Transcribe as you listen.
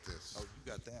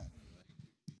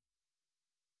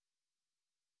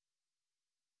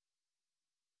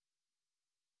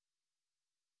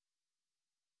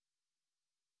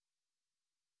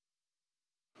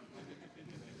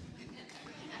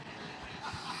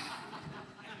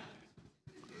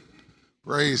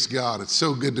Praise God. It's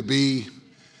so good to be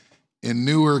in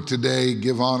Newark today.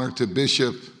 Give honor to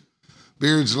Bishop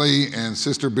Beardsley and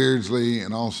Sister Beardsley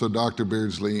and also Dr.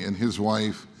 Beardsley and his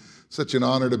wife. Such an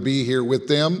honor to be here with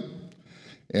them.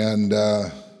 And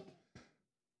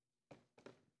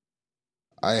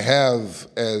I have,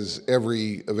 as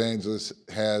every evangelist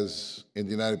has in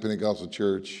the United Pentecostal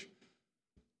Church,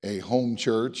 a home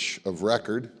church of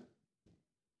record,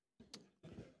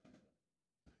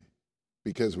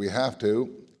 because we have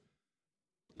to.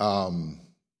 And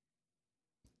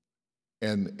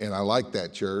I like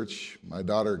that church. My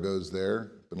daughter goes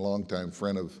there. Been a longtime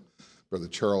friend of Brother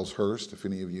Charles Hurst, if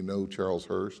any of you know Charles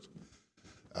Hurst.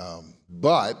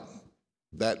 But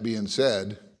that being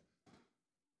said,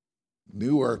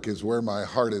 Newark is where my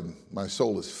heart and my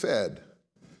soul is fed.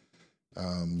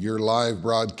 Your live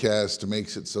broadcast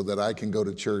makes it so that I can go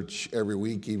to church every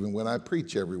week, even when I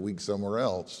preach every week somewhere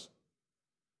else.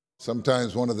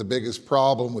 Sometimes one of the biggest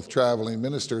problems with traveling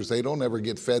ministers, they don't ever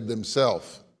get fed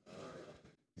themselves.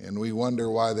 And we wonder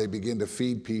why they begin to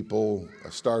feed people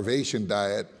a starvation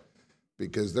diet,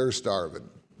 because they're starving.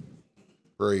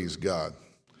 Praise God.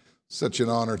 Such an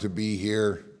honor to be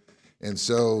here. And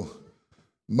so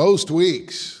most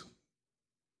weeks,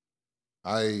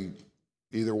 I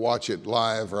either watch it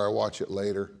live or I watch it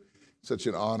later. Such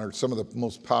an honor. Some of the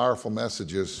most powerful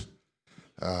messages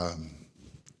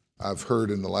I've heard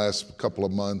in the last couple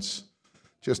of months.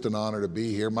 Just an honor to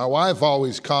be here. My wife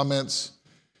always comments,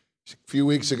 a few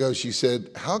weeks ago she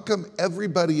said, how come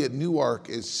everybody at Newark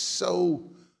is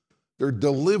their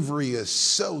delivery is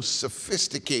so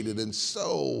sophisticated and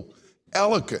so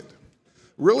eloquent?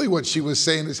 Really what she was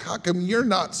saying is, how come you're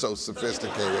not so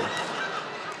sophisticated?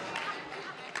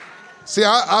 See,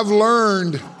 I've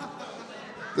learned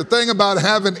the thing about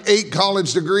having 8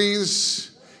 college degrees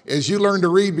is you learn to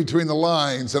read between the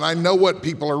lines, and I know what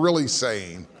people are really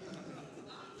saying.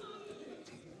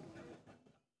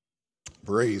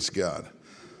 Praise God.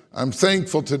 I'm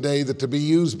thankful today that to be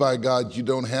used by God, you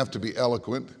don't have to be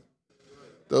eloquent.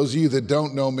 Those of you that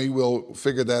don't know me will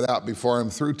figure that out before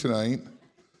I'm through tonight.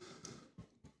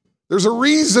 There's a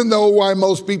reason, though, why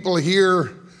most people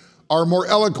here are more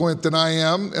eloquent than I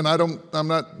am, and I'm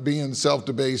not being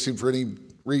self-debasing for any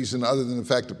reason other than the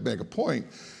fact to make a point,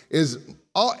 is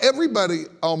everybody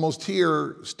almost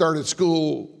here started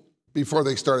school before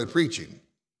they started preaching.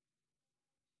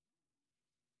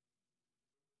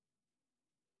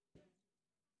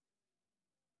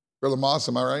 Brother Moss,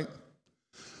 am I right?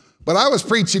 But I was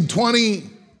preaching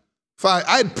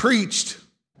I'd preached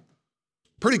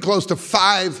pretty close to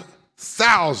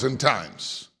 5,000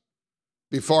 times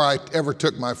before I ever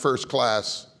took my first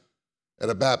class at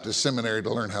a Baptist seminary to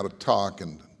learn how to talk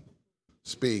and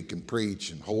speak and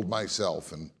preach and hold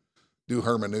myself and do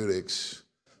hermeneutics.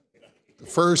 The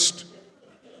first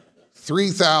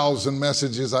 3,000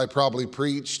 messages I probably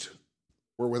preached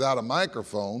were without a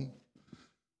microphone.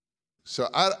 So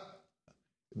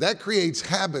that creates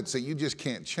habits that you just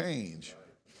can't change.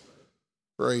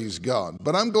 Praise God.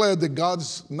 But I'm glad that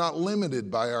God's not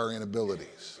limited by our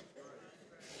inabilities.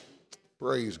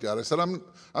 Praise God. I said,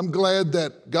 I'm glad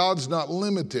that God's not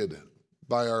limited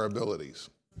by our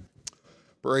abilities.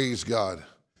 Praise God.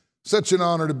 Such an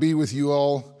honor to be with you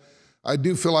all. I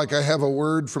do feel like I have a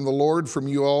word from the Lord from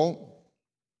you all.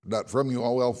 Not from you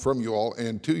all, well, from you all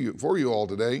and to you, for you all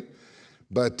today.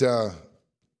 But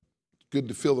good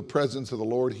to feel the presence of the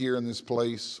Lord here in this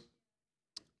place.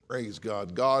 Praise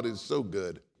God. God is so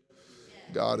good.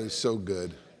 God is so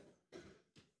good.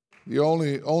 The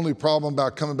only problem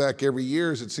about coming back every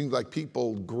year is it seems like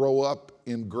people grow up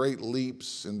in great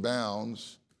leaps and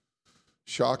bounds.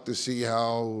 Shocked to see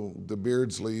how the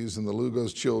Beardsleys and the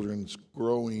Lugos children's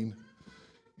growing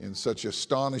in such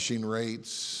astonishing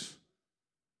rates.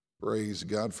 Praise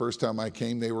God. First time I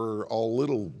came, they were all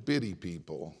little bitty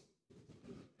people.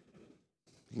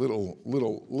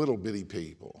 Little bitty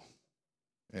people.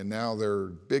 And now they're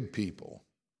big people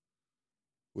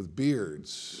with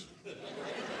beards.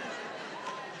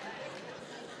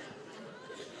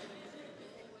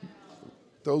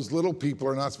 Those little people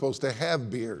are not supposed to have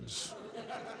beards.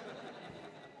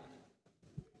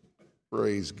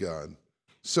 Praise God.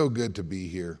 So good to be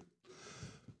here.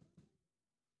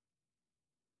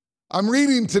 I'm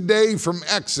reading today from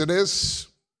Exodus.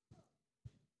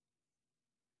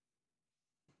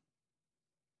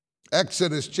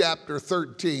 Exodus chapter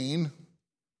 13,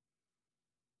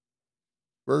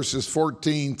 verses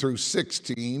 14 through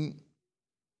 16.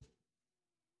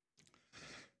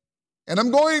 And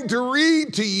I'm going to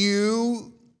read to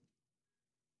you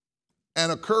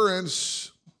an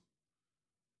occurrence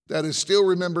that is still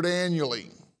remembered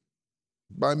annually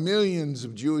by millions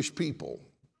of Jewish people.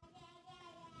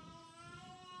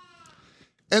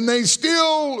 And they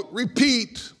still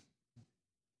repeat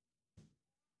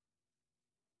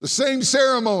the same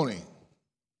ceremony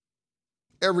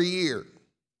every year.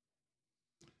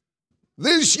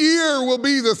 This year will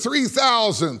be the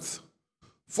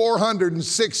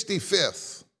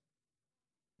 3,465th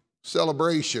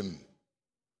celebration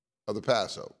of the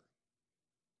Passover,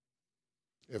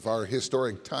 if our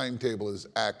historic timetable is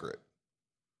accurate.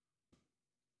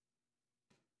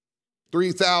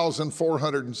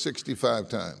 3,465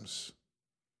 times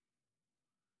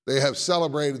they have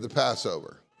celebrated the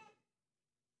Passover.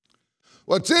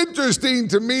 What's interesting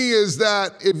to me is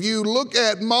that if you look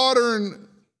at modern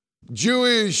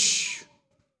Jewish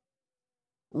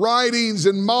writings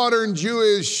and modern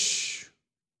Jewish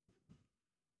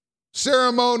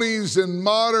ceremonies and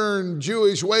modern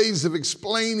Jewish ways of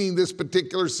explaining this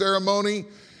particular ceremony,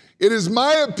 it is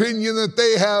my opinion that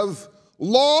they have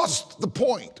lost the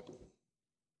point.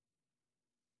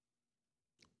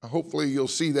 Hopefully you'll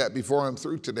see that before I'm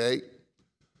through today.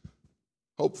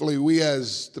 Hopefully we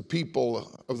as the people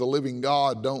of the living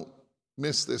God don't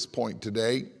miss this point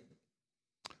today.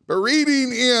 But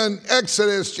reading in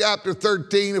Exodus chapter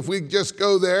 13, if we just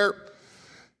go there,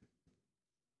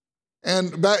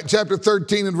 and back chapter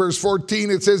 13 and verse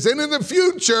 14, it says, and in the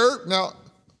future, now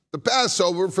the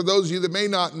Passover, for those of you that may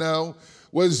not know,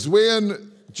 was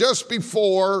when just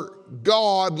before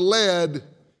God led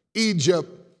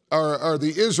Egypt, or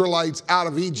the Israelites out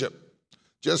of Egypt.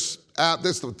 Just out,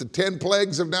 the 10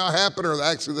 plagues have now happened, or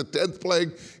actually the 10th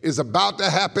plague is about to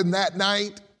happen that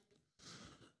night.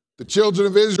 The children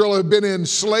of Israel have been in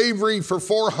slavery for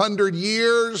 400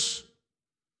 years.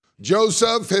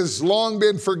 Joseph has long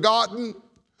been forgotten.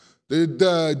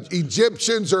 The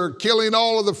Egyptians are killing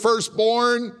all of the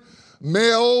firstborn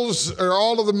males, or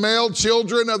all of the male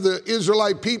children of the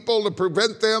Israelite people, to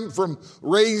prevent them from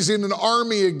raising an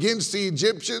army against the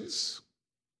Egyptians.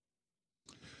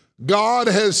 God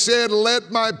has said, let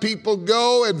my people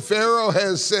go, and Pharaoh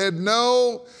has said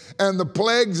no, and the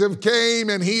plagues have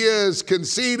came, and he has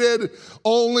conceded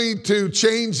only to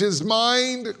change his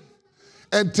mind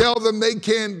and tell them they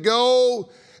can't go.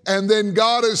 And then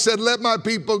God has said, let my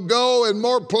people go, and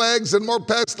more plagues and more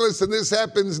pestilence. And this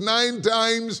happens 9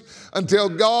 times until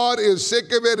God is sick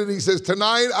of it. And he says,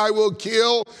 tonight I will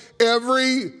kill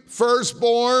every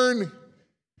firstborn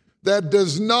that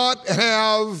does not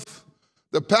have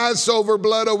the Passover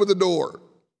blood over the door.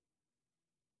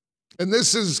 And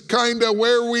this is kind of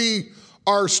where we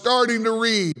are starting to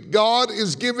read. God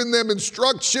is giving them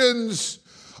instructions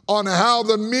on how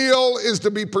the meal is to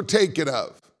be partaken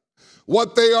of.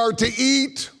 What they are to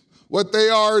eat, what they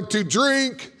are to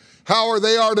drink, how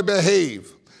they are to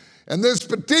behave. And this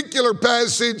particular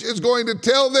passage is going to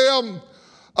tell them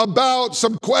about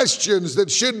some questions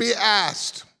that should be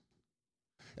asked.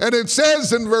 And it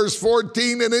says in verse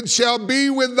 14, and it shall be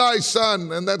with thy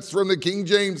son, and that's from the King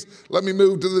James. Let me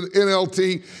move to the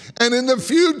NLT. And in the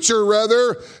future,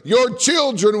 rather, your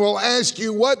children will ask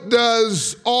you, what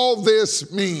does all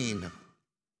this mean?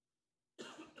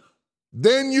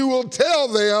 Then you will tell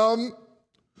them,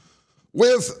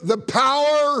 with the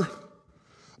power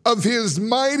of his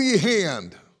mighty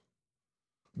hand,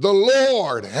 the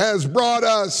Lord has brought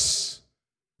us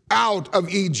out of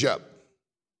Egypt,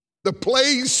 the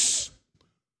place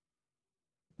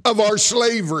of our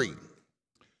slavery.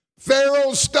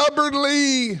 Pharaoh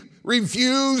stubbornly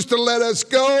refused to let us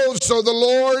go, so the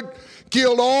Lord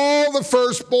killed all the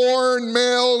firstborn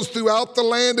males throughout the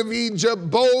land of Egypt,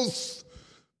 both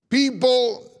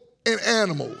people and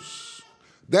animals.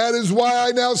 That is why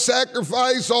I now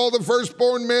sacrifice all the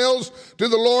firstborn males to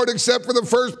the Lord, except for the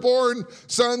firstborn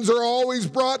sons are always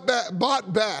bought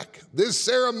back. This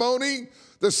ceremony,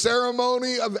 the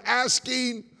ceremony of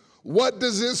asking, what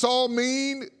does this all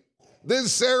mean?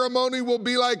 This ceremony will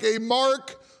be like a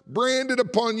mark branded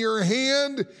upon your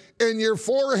hand and your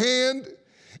forehand,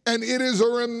 and it is a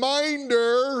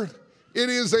reminder. It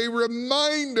is a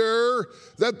reminder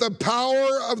that the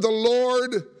power of the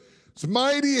Lord's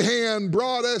mighty hand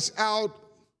brought us out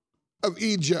of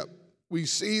Egypt. We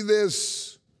see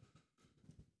this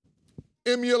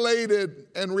emulated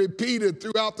and repeated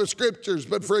throughout the scriptures.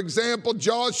 But for example,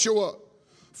 Joshua,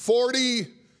 40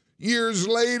 years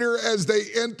later, as they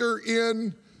enter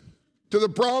into the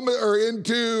promise, or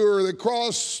they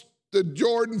cross the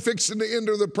Jordan, fixing to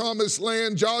enter the promised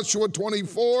land, Joshua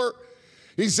 24,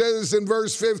 he says in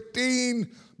verse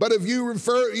 15, but if you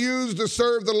refuse to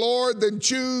serve the Lord, then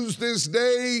choose this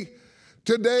day,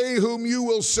 today, whom you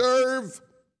will serve.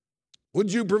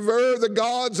 Would you prefer the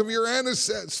gods of your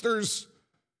ancestors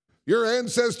your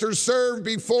ancestors served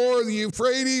before the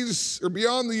Euphrates or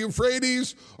beyond the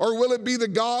Euphrates? Or will it be the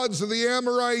gods of the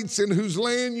Amorites in whose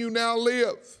land you now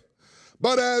live?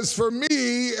 But as for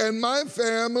me and my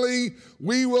family,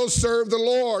 we will serve the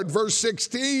Lord. Verse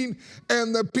 16,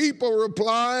 and the people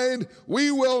replied,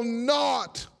 we will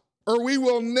not, or we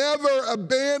will never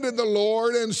abandon the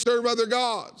Lord and serve other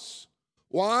gods.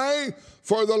 Why?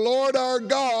 For the Lord our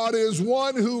God is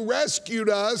one who rescued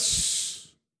us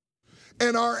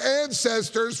and our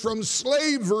ancestors from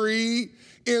slavery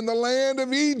in the land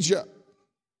of Egypt.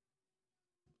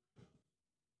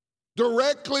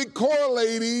 Directly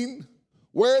correlating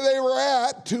where they were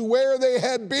at to where they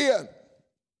had been.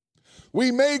 We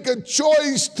make a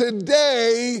choice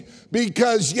today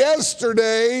because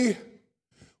yesterday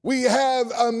we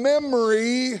have a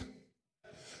memory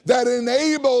that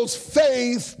enables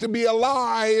faith to be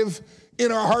alive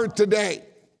in our heart today.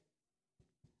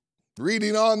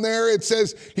 Reading on there, it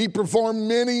says, he performed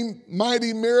many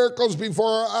mighty miracles before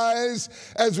our eyes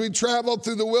as we traveled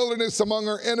through the wilderness among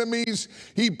our enemies.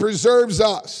 He preserves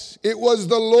us. It was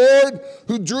the Lord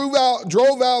who drove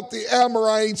out the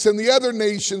Amorites and the other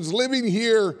nations living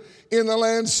here in the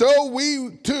land. So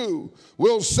we too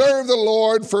will serve the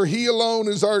Lord, for he alone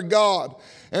is our God.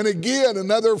 And again,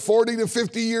 another 40 to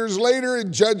 50 years later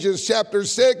in Judges chapter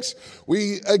 6,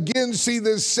 we again see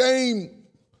this same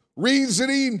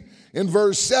reasoning. In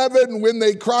verse 7, when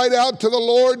they cried out to the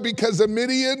Lord because of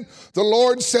Midian, the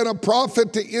Lord sent a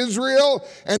prophet to Israel,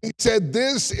 and he said,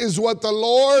 this is what the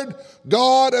Lord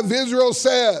God of Israel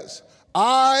says.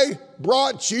 I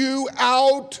brought you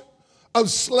out of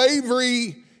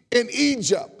slavery in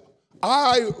Egypt.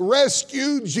 I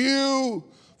rescued you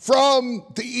from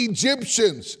the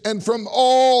Egyptians and from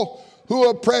all who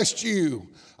oppressed you.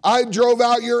 I drove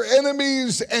out your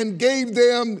enemies and gave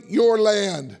them your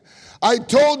land. I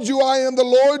told you I am the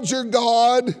Lord your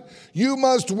God. You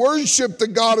must worship the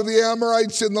God of the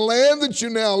Amorites in the land that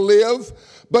you now live,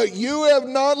 but you have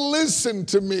not listened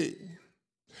to me.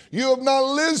 You have not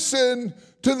listened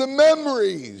to the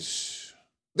memories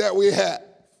that we have.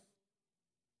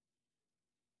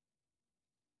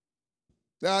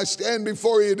 Now I stand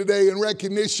before you today in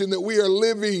recognition that we are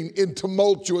living in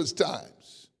tumultuous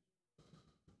times.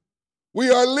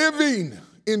 We are living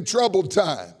in troubled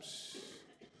times.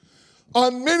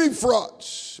 On many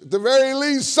fronts, at the very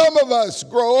least, some of us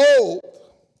grow old.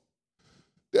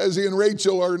 Desi and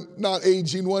Rachel are not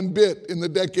aging one bit in the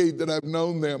decade that I've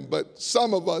known them, but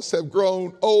some of us have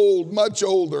grown old, much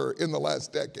older in the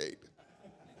last decade.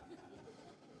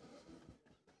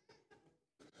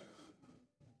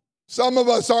 Some of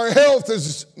us, our health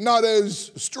is not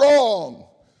as strong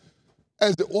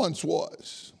as it once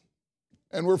was.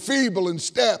 And we're feeble in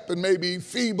step and maybe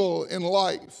feeble in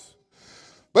life.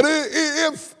 But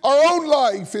if our own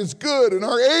life is good and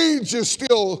our age is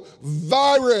still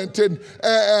vibrant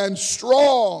and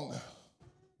strong,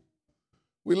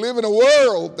 we live in a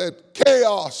world that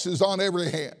chaos is on every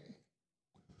hand.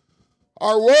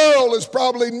 Our world is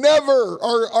probably never,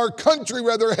 our country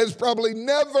rather, has probably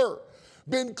never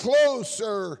been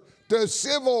closer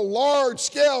to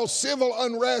large-scale civil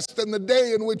unrest than the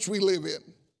day in which we live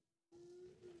in.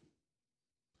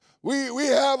 We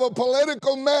have a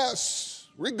political mess.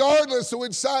 Regardless of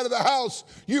which side of the house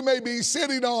you may be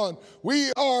sitting on,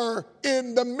 we are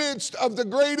in the midst of the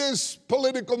greatest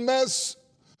political mess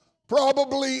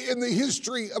probably in the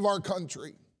history of our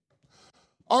country.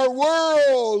 Our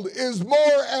world is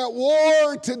more at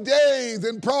war today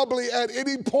than probably at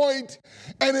any point,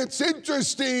 and it's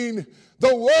interesting.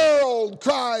 The world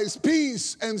cries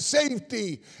peace and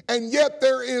safety, and yet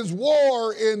there is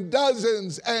war in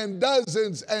dozens and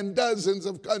dozens and dozens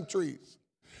of countries.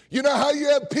 You know how you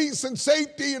have peace and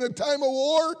safety in a time of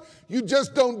war? You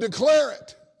just don't declare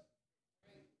it.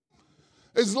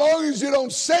 As long as you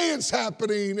don't say it's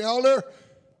happening, elder,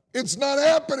 it's not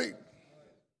happening.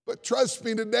 But trust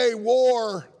me today,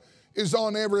 war is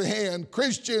on every hand.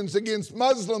 Christians against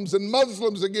Muslims and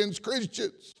Muslims against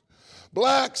Christians.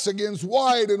 Blacks against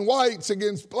white and whites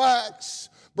against blacks.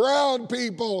 Brown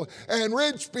people and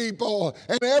rich people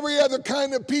and every other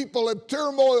kind of people at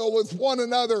turmoil with one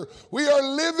another. We are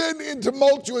living in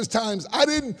tumultuous times. I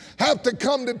didn't have to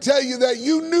come to tell you that.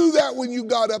 You knew that when you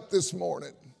got up this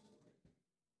morning.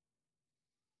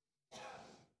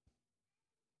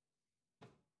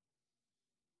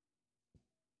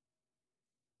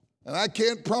 And I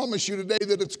can't promise you today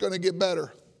that it's going to get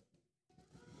better.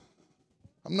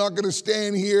 I'm not going to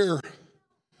stand here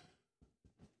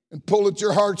and pull at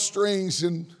your heartstrings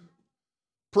and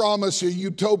promise you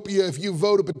utopia if you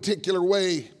vote a particular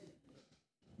way.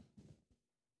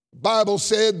 The Bible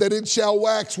said that it shall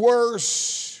wax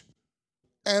worse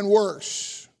and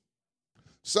worse.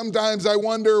 Sometimes I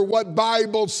wonder what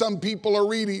Bible some people are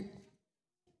reading.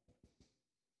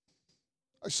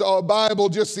 I saw a Bible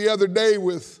just the other day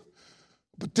with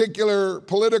a particular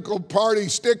political party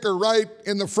sticker right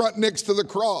in the front next to the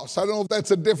cross. I don't know if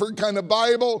that's a different kind of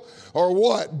Bible or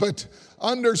what, but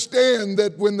understand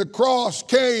that when the cross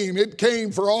came, it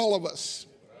came for all of us.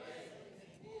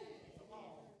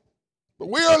 But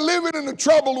we are living in a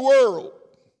troubled world.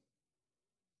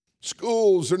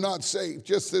 Schools are not safe.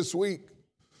 Just this week,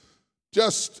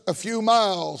 just a few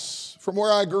miles from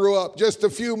where I grew up, just a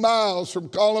few miles from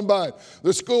Columbine,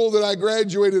 the school that I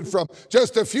graduated from,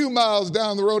 just a few miles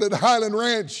down the road at Highland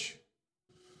Ranch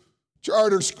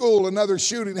Charter School, another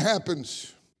shooting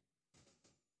happens.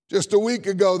 Just a week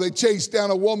ago, they chased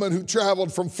down a woman who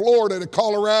traveled from Florida to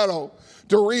Colorado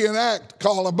to reenact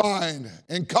Columbine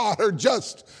and caught her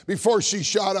just before she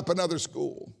shot up another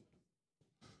school.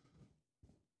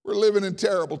 We're living in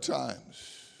terrible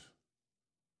times.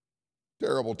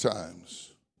 Terrible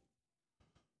times.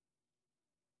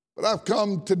 But I've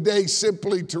come today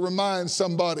simply to remind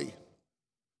somebody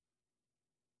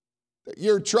that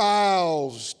your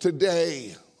trials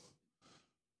today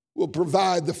will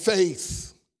provide the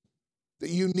faith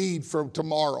that you need for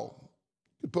tomorrow.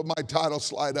 You put my title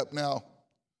slide up now.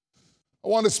 I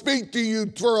want to speak to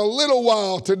you for a little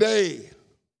while today.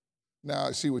 Now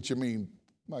I see what you mean.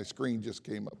 My screen just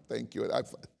came up. Thank you.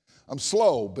 I'm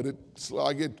slow, but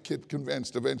I get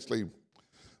convinced eventually.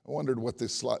 I wondered what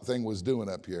this thing was doing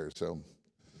up here, so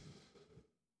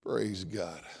praise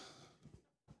God.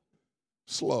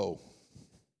 Slow.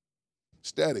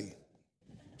 Steady.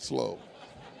 Slow.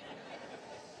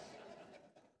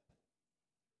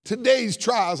 Today's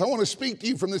trials, I want to speak to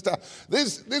you from this time.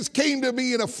 This came to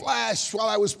me in a flash while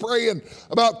I was praying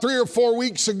about 3 or 4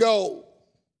 weeks ago.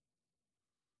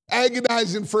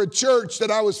 Agonizing for a church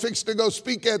that I was fixed to go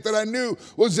speak at that I knew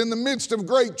was in the midst of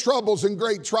great troubles and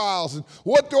great trials. And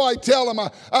what do I tell them?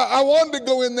 I wanted to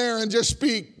go in there and just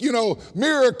speak,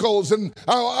 miracles. And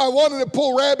I wanted to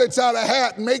pull rabbits out of a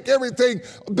hat and make everything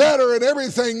better and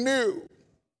everything new.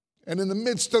 And in the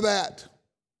midst of that,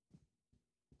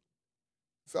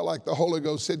 I felt like the Holy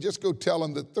Ghost said, just go tell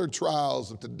them that their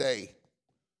trials of today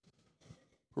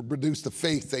will produce the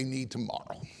faith they need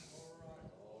tomorrow.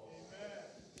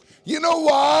 You know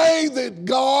why that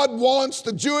God wants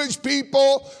the Jewish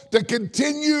people to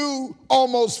continue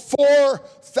almost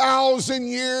 4,000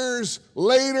 years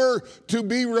later to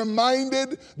be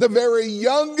reminded? The very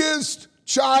youngest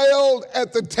child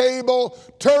at the table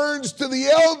turns to the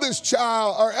eldest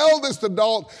child or eldest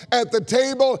adult at the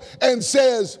table and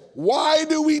says, why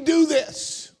do we do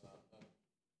this?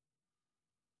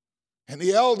 And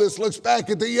the eldest looks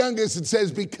back at the youngest and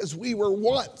says, because we were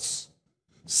once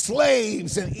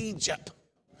slaves in Egypt.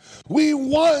 We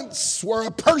once were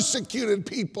a persecuted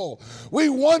people. We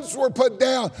once were put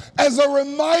down as a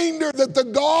reminder that the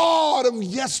God of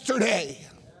yesterday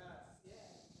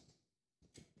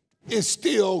is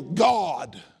still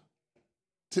God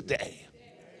today.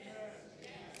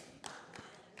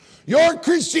 Your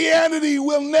Christianity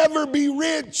will never be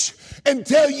rich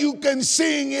until you can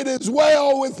sing it is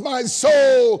well with my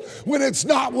soul when it's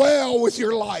not well with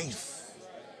your life.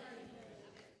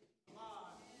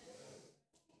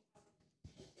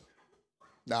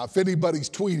 Now, if anybody's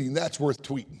tweeting, that's worth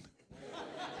tweeting.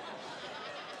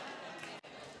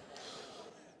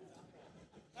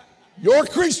 Your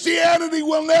Christianity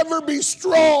will never be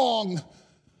strong.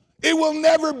 It will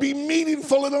never be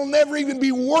meaningful. It'll never even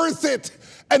be worth it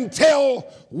until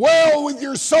well with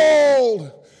your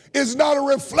soul is not a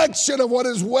reflection of what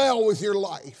is well with your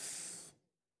life.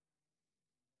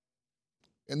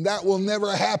 And that will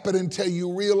never happen until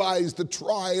you realize the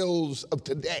trials of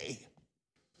today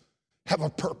have a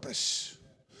purpose.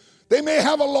 They may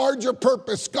have a larger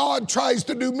purpose. God tries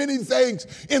to do many things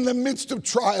in the midst of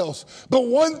trials. But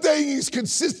one thing he's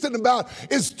consistent about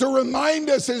is to remind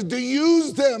us, is to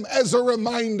use them as a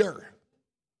reminder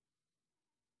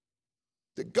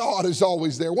that God is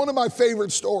always there. One of my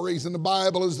favorite stories in the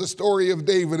Bible is the story of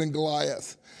David and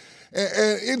Goliath.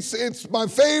 And it's my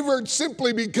favorite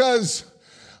simply because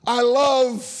I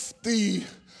love the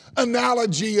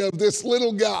analogy of this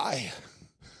little guy.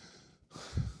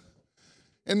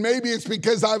 And maybe it's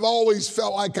because I've always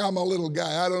felt like I'm a little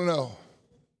guy. I don't know.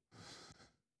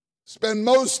 Spend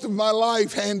most of my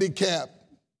life handicapped.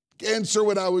 cancer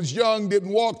when I was young,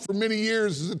 didn't walk for many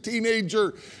years as a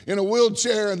teenager in a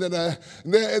wheelchair, and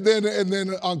then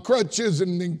on crutches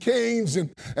and then canes,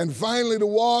 and finally to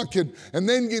walk, and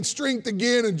then get strength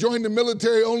again and join the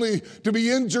military only to be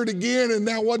injured again. And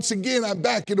now once again, I'm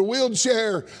back in a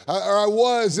wheelchair, or I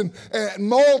was, and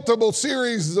multiple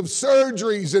series of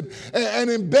surgeries and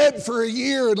in bed for a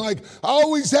year. And like, I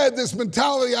always had this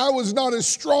mentality, I was not as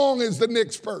strong as the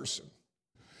next person.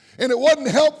 And it wasn't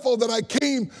helpful that I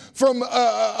came from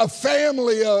a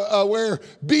family where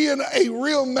being a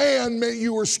real man meant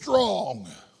you were strong,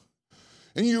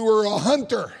 and you were a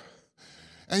hunter,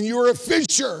 and you were a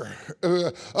fisher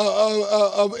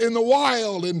in the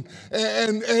wild,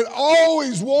 and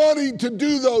always wanting to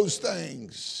do those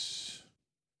things.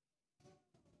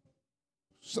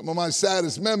 Some of my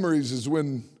saddest memories is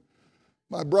when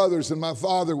my brothers and my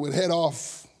father would head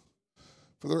off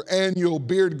for their annual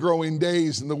beard-growing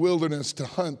days in the wilderness to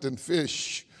hunt and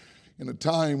fish in a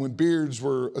time when beards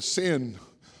were a sin,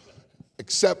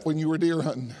 except when you were deer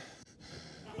hunting.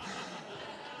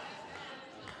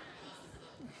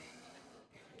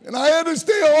 And I had to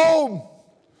stay home.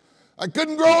 I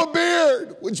couldn't grow a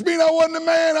beard, which means I wasn't a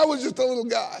man, I was just a little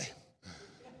guy.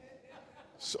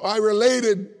 So I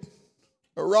related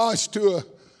Arash to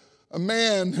a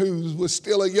man who was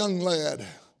still a young lad.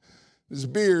 His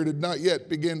beard had not yet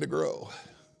begun to grow.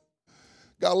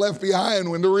 Got left behind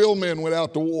when the real men went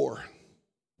out to war.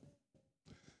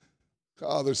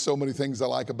 Oh, there's so many things I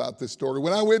like about this story.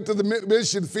 When I went to the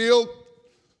mission field,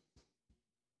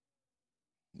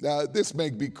 now this may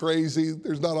be crazy.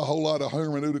 There's not a whole lot of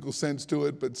hermeneutical sense to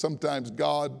it, but sometimes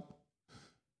God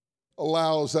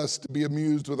allows us to be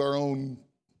amused with our own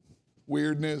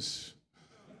weirdness.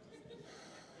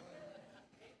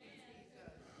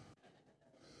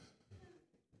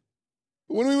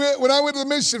 When I went to the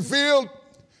mission field,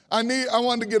 I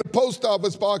wanted to get a post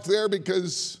office box there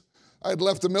because I had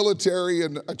left the military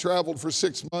and I traveled for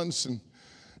 6 months,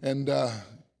 and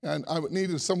I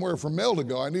needed somewhere for mail to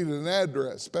go. I needed an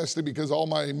address, especially because all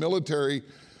my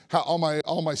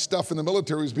stuff in the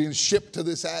military was being shipped to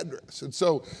this address. And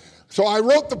so I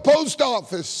wrote the post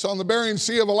office on the Bering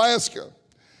Sea of Alaska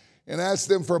and asked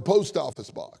them for a post office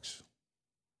box.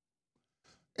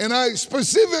 And I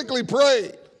specifically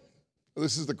prayed.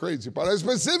 This is the crazy part. I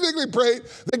specifically prayed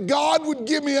that God would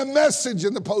give me a message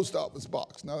in the post office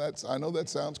box. Now I know that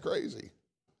sounds crazy.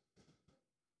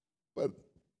 But,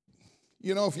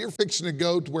 you know, if you're fixing to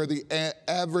go to where the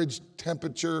average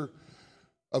temperature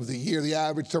of the year, the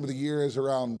average temperature of the year is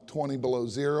around 20 below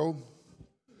zero.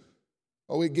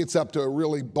 Oh, it gets up to a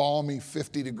really balmy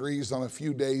 50 degrees on a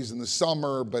few days in the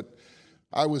summer, but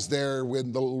I was there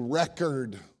when the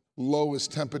record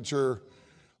lowest temperature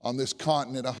on this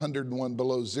continent, 101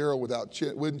 below zero without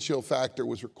wind chill factor,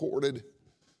 was recorded.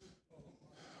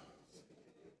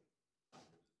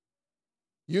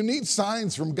 You need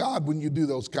signs from God when you do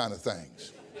those kind of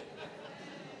things.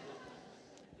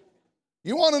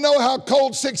 You want to know how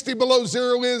cold 60 below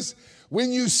zero is?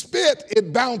 When you spit,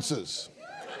 it bounces.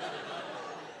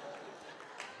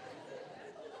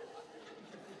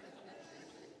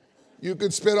 You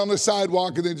could spit on the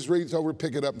sidewalk and then just reach over,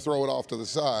 pick it up, and throw it off to the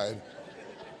side.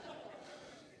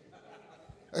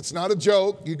 That's not a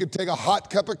joke. You could take a hot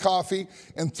cup of coffee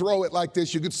and throw it like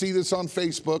this. You could see this on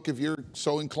Facebook if you're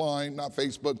so inclined, not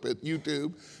Facebook, but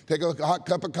YouTube. Take a hot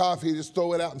cup of coffee, just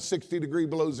throw it out in 60 degree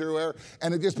below zero air,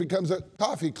 and it just becomes a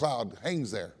coffee cloud, hangs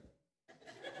there.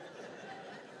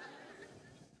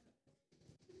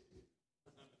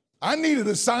 I needed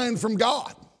a sign from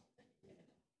God.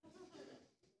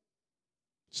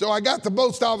 So I got the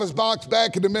post office box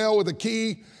back in the mail with a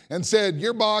key and said,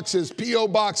 your box is P.O.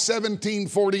 Box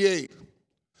 1748.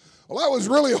 Well, I was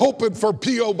really hoping for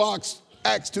P.O. Box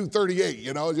Acts 238,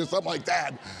 you know, just something like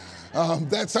that.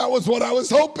 That was what I was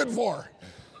hoping for.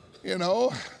 You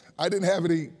know, I didn't have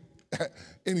any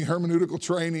hermeneutical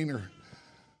training, or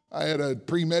I had a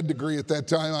pre-med degree at that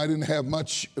time. I didn't have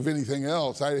much of anything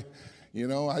else. I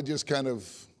just kind of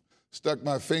stuck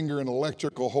my finger in an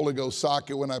electrical Holy Ghost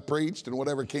socket when I preached, and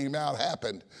whatever came out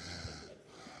happened.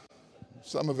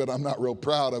 Some of it I'm not real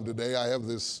proud of today. I have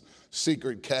this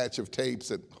secret catch of tapes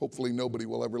that hopefully nobody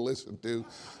will ever listen to,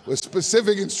 with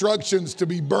specific instructions to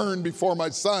be burned before my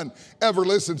son ever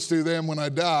listens to them when I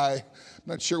die. I'm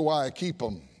not sure why I keep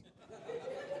them.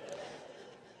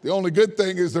 The only good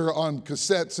thing is they're on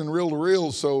cassettes and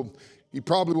reel-to-reels, so he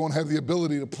probably won't have the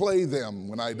ability to play them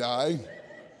when I die.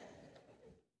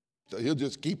 So he'll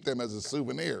just keep them as a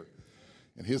souvenir.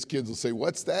 And his kids will say,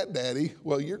 what's that, Daddy?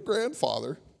 Well, your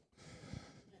grandfather,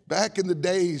 back in the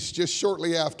days, just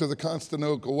shortly after the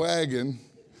Constantinople wagon,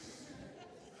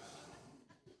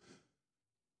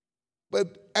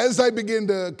 But as I began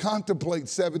to contemplate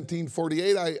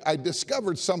 1748, I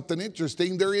discovered something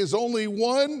interesting. There is only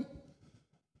one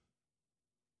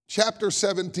chapter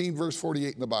 17, verse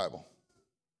 48 in the Bible.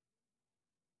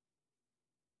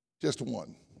 Just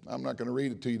one. I'm not going to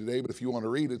read it to you today, but if you want to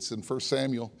read it, it's in 1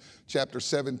 Samuel chapter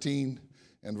 17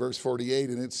 and verse 48.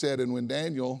 And it said, and when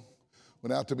Daniel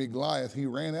went out to meet Goliath, he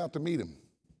ran out to meet him.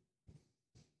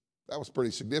 That was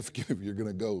pretty significant if you're going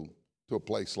to go to a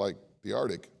place like the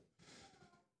Arctic.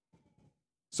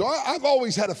 So I've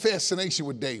always had a fascination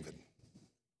with David.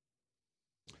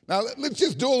 Now, let's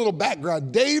just do a little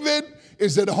background. David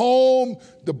is at home.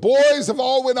 The boys have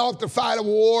all went off to fight a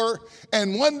war.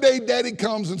 And one day, Daddy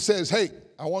comes and says, hey,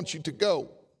 I want you to go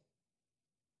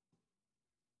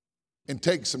and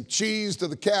take some cheese to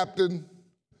the captain.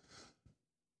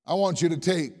 I want you to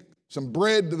take some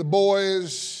bread to the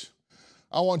boys.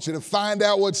 I want you to find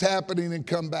out what's happening and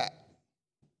come back.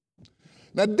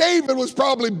 Now, David was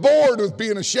probably bored with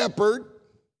being a shepherd.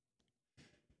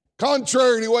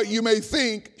 Contrary to what you may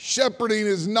think, shepherding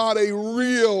is not a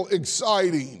real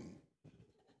exciting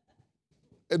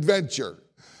adventure.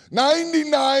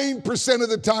 99% of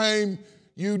the time,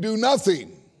 you do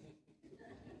nothing.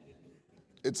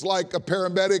 It's like a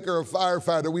paramedic or a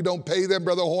firefighter. We don't pay them,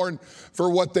 Brother Horn,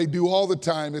 for what they do all the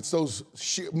time. It's those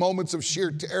moments of sheer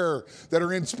terror that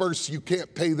are interspersed. You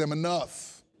can't pay them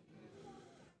enough.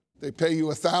 They pay you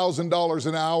 $1,000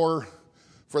 an hour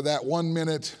for that 1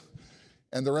 minute,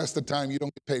 and the rest of the time you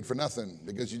don't get paid for nothing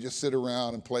because you just sit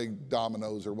around and play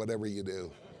dominoes or whatever you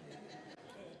do.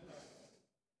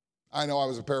 I know I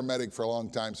was a paramedic for a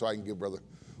long time, so I can give Brother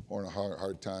Horn a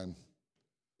hard time.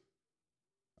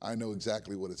 I know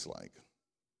exactly what it's like.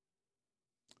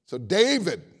 So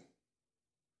David,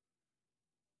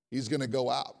 he's going to go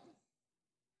out.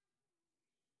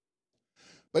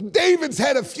 But David's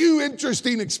had a few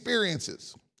interesting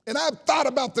experiences, and I've thought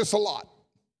about this a lot.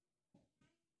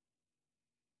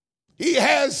 He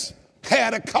has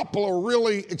had a couple of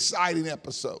really exciting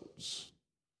episodes.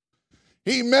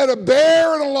 He met a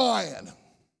bear and a lion.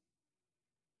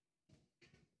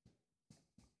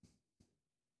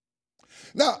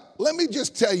 Now, let me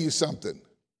just tell you something.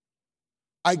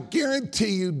 I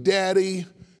guarantee you, Daddy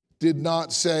did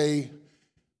not say,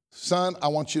 son, I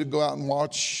want you to go out and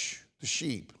watch the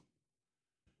sheep.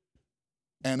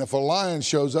 And if a lion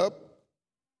shows up,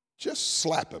 just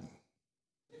slap him.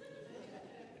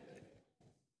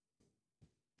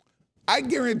 I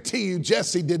guarantee you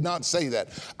Jesse did not say that.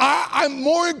 I'm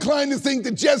more inclined to think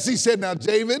that Jesse said, now,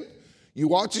 David, you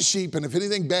watch the sheep, and if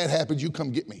anything bad happens, you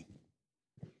come get me.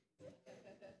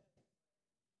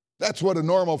 That's what a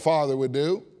normal father would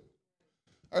do.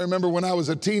 I remember when I was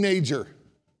a teenager,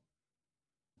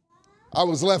 I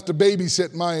was left to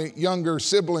babysit my younger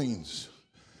siblings.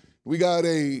 We got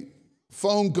a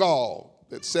phone call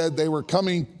that said they were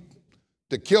coming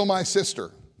to kill my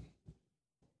sister.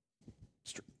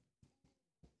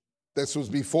 This was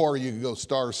before you could go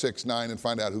 *69 and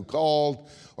find out who called,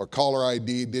 or caller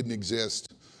ID didn't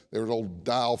exist. There were old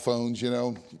dial phones, you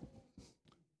know.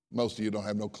 Most of you don't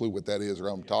have no clue what that is or what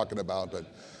I'm talking about, but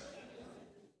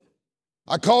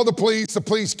I called the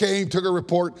police came, took a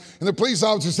report, and the police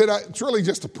officer said, it's really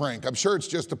just a prank. I'm sure it's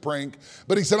just a prank.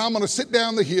 But he said, I'm going to sit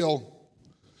down the hill.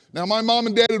 Now, my mom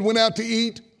and dad had went out to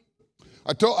eat.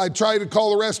 I tried to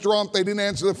call the restaurant. They didn't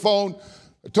answer the phone.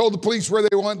 I told the police where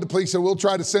they went. The police said, we'll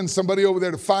try to send somebody over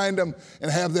there to find them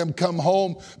and have them come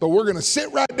home. But we're going to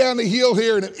sit right down the hill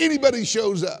here, and if anybody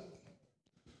shows up.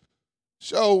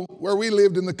 So where we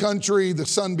lived in the country, the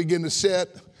sun began to set,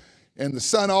 and the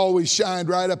sun always shined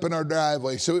right up in our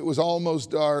driveway. So it was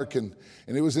almost dark, and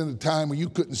it was in the time when you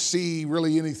couldn't see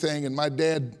really anything. And my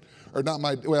dad, or not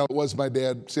my, well, it was my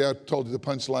dad. See, I told you the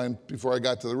punchline before I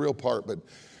got to the real part. But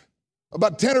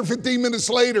about 10 or 15 minutes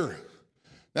later,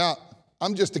 now,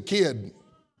 I'm just a kid,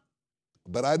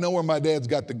 but I know where my dad's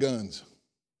got the guns.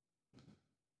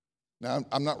 Now,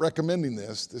 I'm not recommending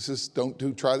this.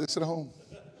 Try this at home.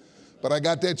 But I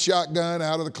got that shotgun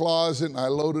out of the closet, and I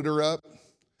loaded her up.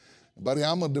 Buddy,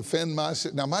 I'm going to defend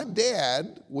myself. Now, my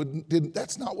dad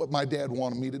that's not what my dad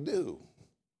wanted me to do.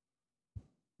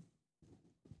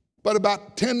 But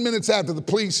about 10 minutes after the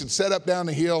police had set up down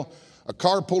the hill, a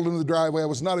car pulled into the driveway. I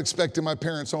was not expecting my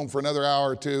parents home for another hour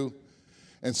or two.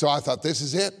 And so I thought, this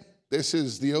is it. This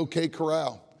is the OK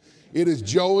Corral. It is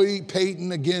Joey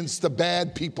Payton against the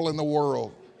bad people in the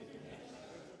world.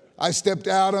 I stepped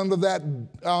out on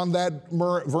that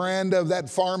veranda of that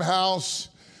farmhouse,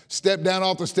 stepped down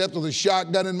off the steps with a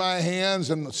shotgun in my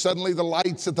hands, and suddenly the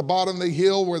lights at the bottom of the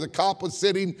hill where the cop was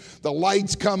sitting, the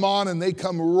lights come on and they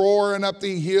come roaring up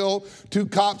the hill. Two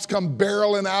cops come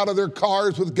barreling out of their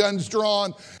cars with guns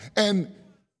drawn, And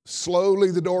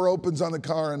slowly the door opens on the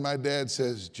car and my dad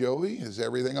says, Joey, is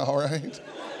everything all right?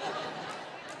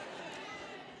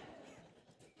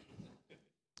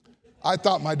 I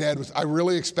thought my dad was, I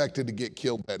really expected to get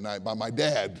killed that night by my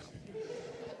dad.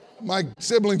 My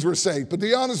siblings were safe, but to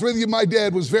be honest with you, my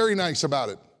dad was very nice about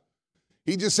it.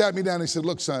 He just sat me down and he said,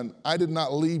 look, son, I did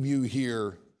not leave you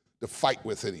here to fight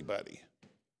with anybody.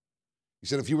 He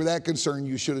said, if you were that concerned,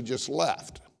 you should have just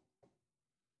left.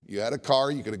 You had a car,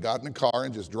 you could have gotten a car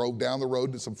and just drove down the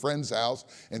road to some friend's house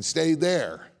and stayed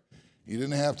there. You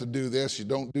didn't have to do this. You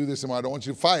don't do this, and I don't want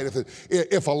you to fight.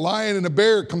 If a lion and a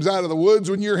bear comes out of the woods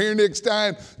when you're here next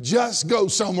time, just go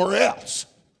somewhere else.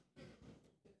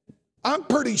 I'm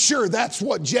pretty sure that's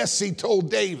what Jesse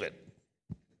told David.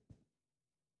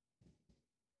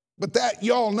 But that,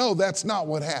 y'all know that's not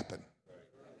what happened.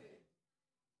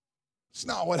 It's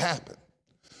not what happened.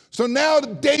 So now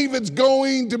David's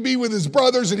going to be with his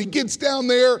brothers, and he gets down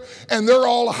there and they're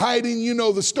all hiding. You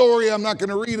know the story. I'm not going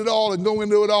to read it all and go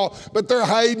into it all, but they're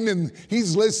hiding and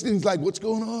he's listening. He's like, what's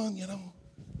going on, you know?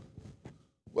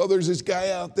 Well, there's this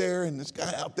guy out there and this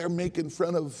guy out there making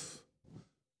fun of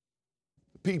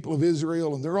the people of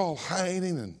Israel, and they're all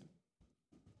hiding, and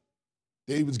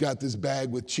David's got this bag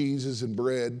with cheeses and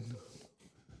bread.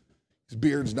 His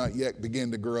beard's not yet begun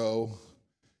to grow.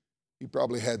 He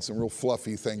probably had some real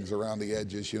fluffy things around the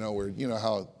edges, you know, where, you know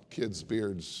how kids'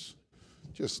 beards,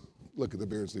 just look at the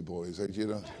Beardsley boys, you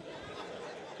know.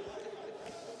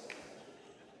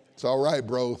 It's all right,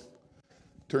 bro.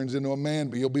 Turns into a man,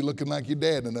 but you'll be looking like your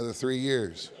dad in another 3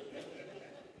 years.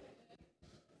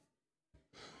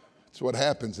 It's what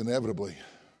happens inevitably.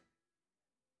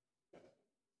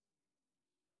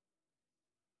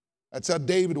 That's how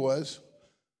David was.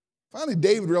 Finally,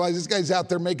 David realized this guy's out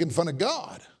there making fun of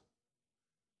God.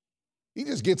 He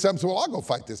just gets up and says, well, I'll go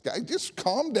fight this guy. Just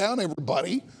calm down,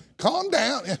 everybody. Calm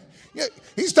down. Yeah,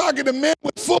 he's talking to men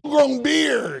with full-grown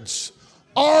beards,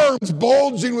 arms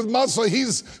bulging with muscle.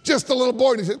 He's just a little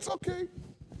boy. And he says, it's okay.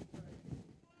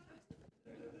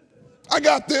 I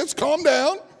got this. Calm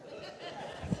down.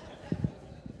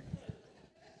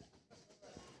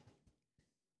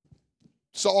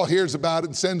 Saul hears about it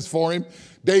and sends for him.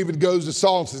 David goes to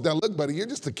Saul and says, now look, buddy, you're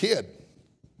just a kid.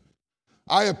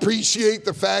 I appreciate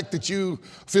the fact that you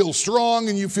feel strong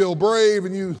and you feel brave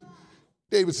and you.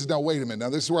 David says, now wait a minute. Now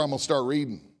this is where I'm going to start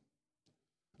reading.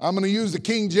 I'm going to use the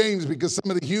King James because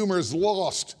some of the humor is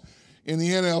lost in the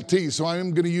NLT. So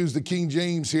I'm going to use the King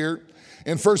James here.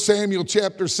 In 1 Samuel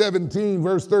chapter 17,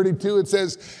 verse 32, it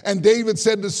says, and David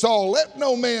said to Saul, let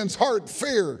no man's heart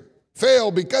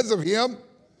fail because of him.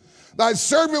 Thy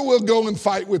servant will go and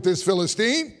fight with this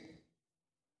Philistine.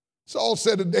 Saul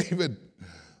said to David,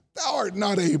 thou art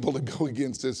not able to go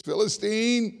against this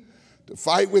Philistine to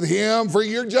fight with him, for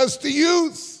you're just a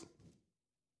youth.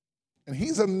 And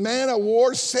he's a man of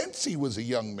war since he was a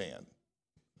young man.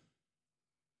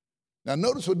 Now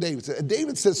notice what David said.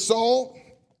 David says, Saul,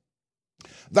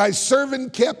 thy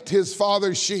servant kept his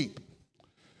father's sheep.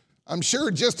 I'm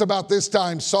sure just about this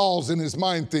time Saul's in his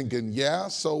mind thinking, yeah,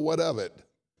 so what of it?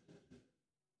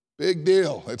 Big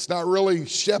deal. It's not really,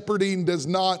 shepherding does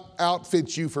not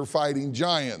outfit you for fighting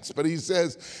giants. But he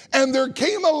says, and there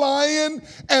came a lion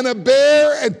and a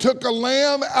bear and took a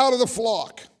lamb out of the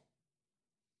flock.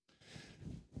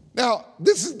 Now,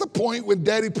 this is the point when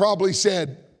Daddy probably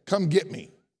said, come get me.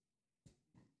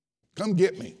 Come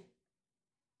get me.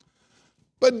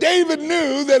 But David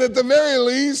knew that at the very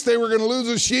least they were going to lose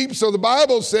a sheep. So the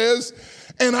Bible says,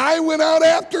 and I went out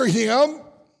after him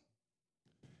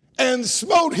and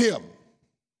smote him.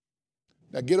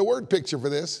 Now get a word picture for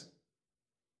this.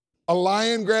 A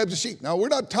lion grabs a sheep. Now we're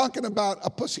not talking about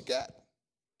a pussycat.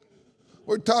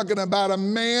 We're talking about a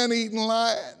man-eating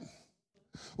lion.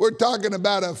 We're talking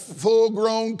about a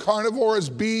full-grown carnivorous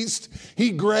beast. He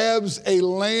grabs a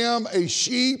lamb, a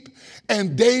sheep,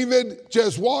 and David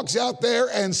just walks out there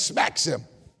and smacks him.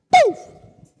 Poof!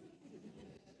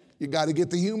 You got to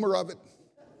get the humor of it.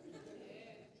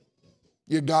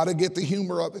 You got to get the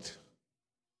humor of it.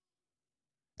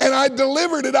 And I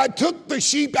delivered it. I took the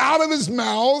sheep out of his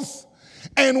mouth,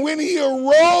 and when he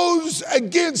arose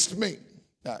against me.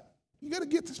 Now, you got to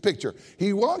get this picture.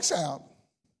 He walks out.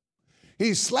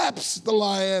 He slaps the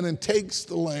lion and takes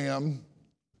the lamb,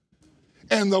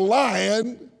 and the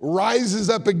lion rises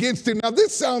up against him. Now,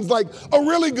 this sounds like a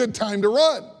really good time to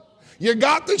run. You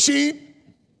got the sheep.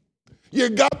 You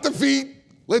got the feet.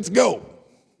 Let's go.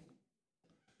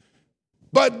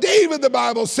 But David, the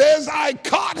Bible says, I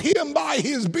caught him by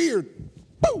his beard.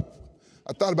 Woo!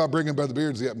 I thought about bringing Brother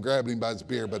Beardsley up and grabbing him by his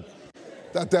beard, but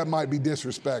thought that might be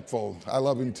disrespectful. I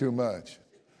love him too much.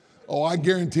 Oh, I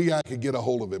guarantee I could get a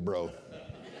hold of it, bro.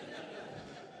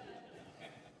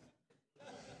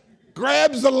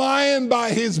 grabs the lion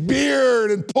by his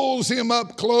beard and pulls him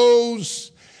up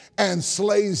close and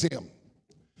slays him.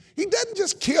 He doesn't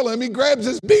just kill him, he grabs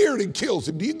his beard and kills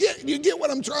him. Do you get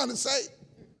what I'm trying to say?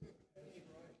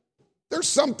 There's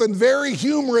something very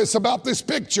humorous about this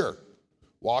picture.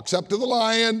 Walks up to the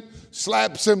lion,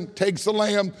 slaps him, takes the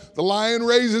lamb. The lion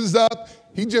raises up.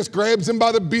 He just grabs him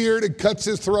by the beard and cuts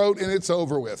his throat, and it's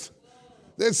over with.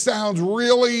 This sounds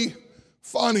really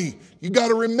funny. You got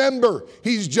to remember,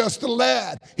 he's just a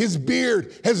lad. His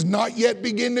beard has not yet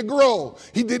begun to grow.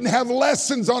 He didn't have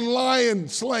lessons on lion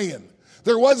slaying.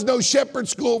 There was no shepherd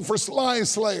school for lion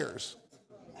slayers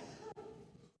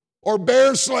or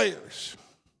bear slayers.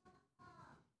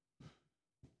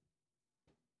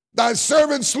 Thy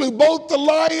servant slew both the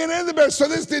lion and the bear. So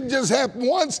this didn't just happen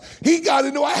once. He got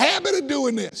into a habit of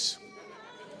doing this.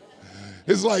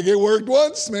 It's like it worked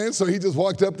once, man. So he just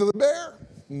walked up to the bear.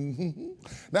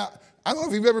 Now, I don't know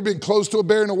if you've ever been close to a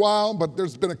bear in a while, but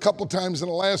there's been a couple times in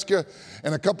Alaska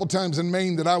and a couple times in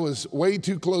Maine that I was way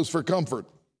too close for comfort.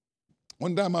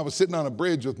 One time I was sitting on a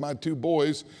bridge with my two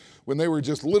boys when they were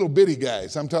just little bitty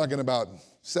guys. I'm talking about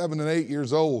 7 and 8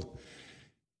 years old.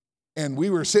 And we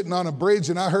were sitting on a bridge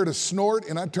and I heard a snort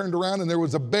and I turned around and there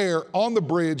was a bear on the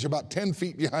bridge about 10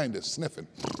 feet behind us sniffing.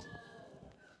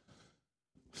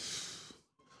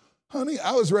 Honey,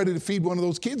 I was ready to feed one of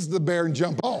those kids to the bear and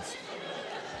jump off.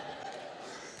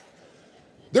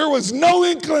 There was no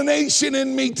inclination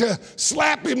in me to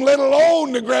slap him, let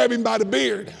alone to grab him by the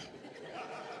beard.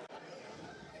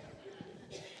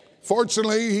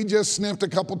 Fortunately, he just sniffed a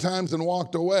couple times and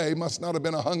walked away. Must not have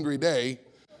been a hungry day.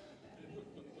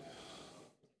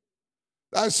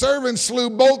 Thy servant slew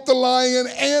both the lion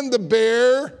and the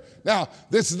bear. Now,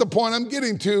 this is the point I'm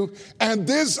getting to. And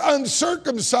this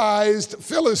uncircumcised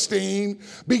Philistine,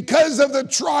 because of the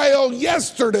trial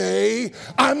yesterday,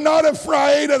 I'm not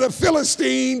afraid of the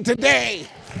Philistine today.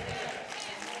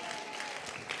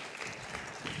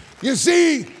 You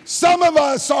see, some of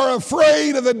us are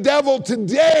afraid of the devil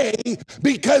today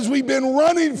because we've been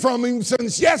running from him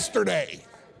since yesterday.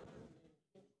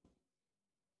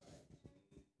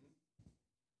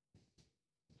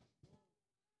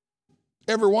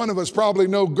 Every one of us probably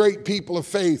know great people of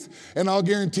faith, and I'll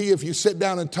guarantee you if you sit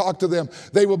down and talk to them,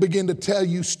 they will begin to tell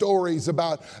you stories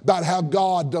about how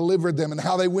God delivered them and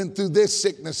how they went through this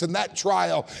sickness and that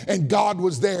trial, and God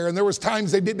was there. And there was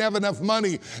times they didn't have enough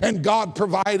money, and God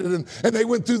provided, and they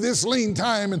went through this lean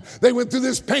time, and they went through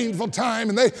this painful time,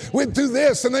 and they went through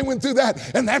this, and they went through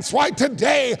that. And that's why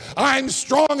today I'm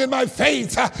strong in my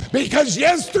faith, because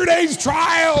yesterday's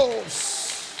trials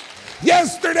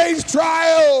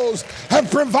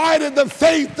have provided the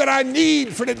faith that I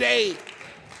need for today.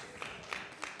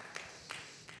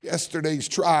 Yesterday's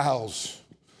trials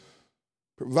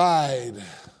provide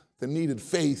the needed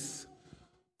faith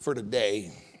for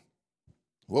today.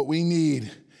 What we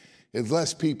need is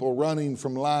less people running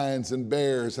from lions and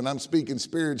bears, and I'm speaking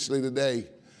spiritually today.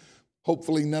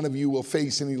 Hopefully none of you will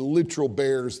face any literal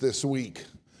bears this week.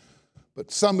 But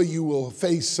some of you will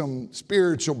face some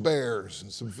spiritual bears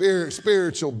and some very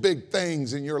spiritual big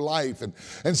things in your life,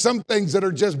 and some things that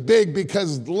are just big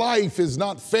because life is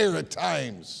not fair at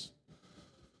times.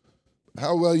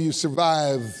 How well you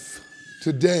survive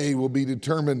today will be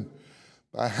determined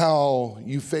by how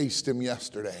you faced him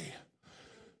yesterday.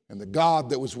 And the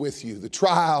God that was with you, the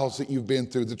trials that you've been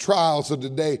through, the trials of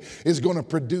today is going to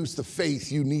produce the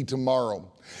faith you need tomorrow.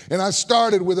 And I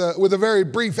started with a very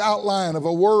brief outline of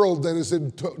a world that is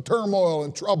in turmoil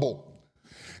and trouble.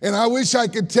 And I wish I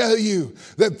could tell you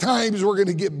that times were going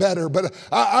to get better, but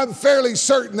I'm fairly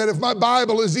certain that if my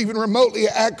Bible is even remotely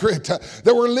accurate,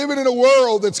 that we're living in a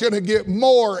world that's going to get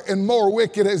more and more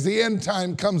wicked as the end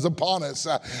time comes upon us.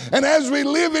 And as we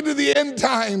live into the end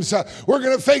times, we're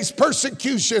going to face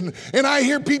persecution. And I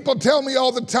hear people tell me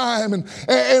all the time, and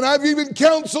I've even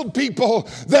counseled people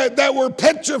that were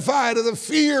petrified of the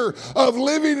fear of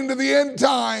living into the end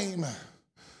time.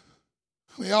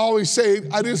 They always say,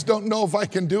 I just don't know if I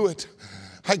can do it.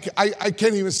 I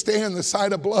can't even stand the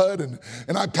sight of blood,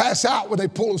 and I pass out when they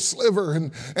pull a sliver,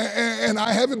 and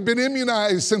I haven't been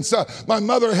immunized since my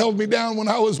mother held me down when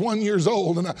I was 1 year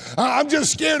old, and I'm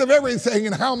just scared of everything,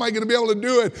 and how am I going to be able to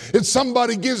do it if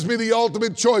somebody gives me the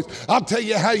ultimate choice? I'll tell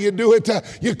you how you do it.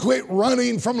 You quit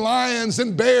running from lions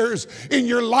and bears in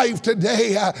your life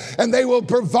today, and they will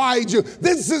provide you.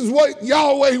 This is what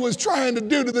Yahweh was trying to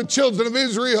do to the children of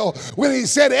Israel when he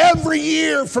said, every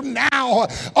year from now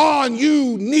on, you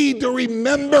you need to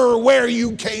remember where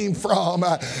you came from.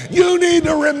 You need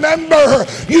to remember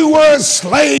you were a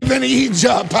slave in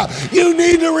Egypt. You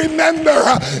need to remember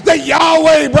that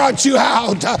Yahweh brought you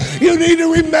out. You need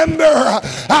to remember,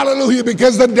 hallelujah,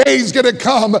 because the day's going to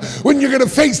come when you're going to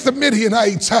face the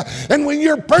Midianites. And when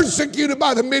you're persecuted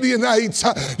by the Midianites,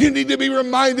 you need to be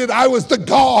reminded, I was the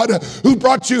God who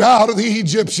brought you out of the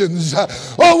Egyptians.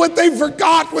 Oh, what they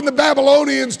forgot when the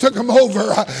Babylonians took them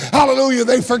over. Hallelujah.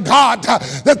 They forgot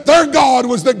that their God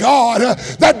was the God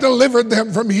that delivered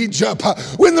them from Egypt.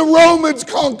 When the Romans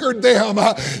conquered them,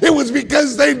 it was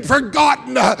because they'd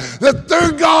forgotten that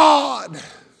their God.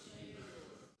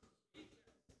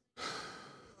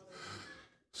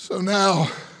 So now,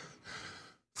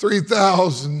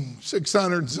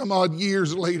 3,600 some odd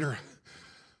years later,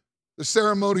 the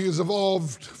ceremony has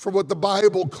evolved from what the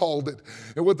Bible called it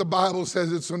and what the Bible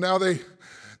says it. So now they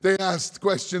ask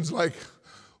questions like,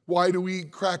 why do we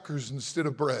eat crackers instead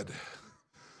of bread?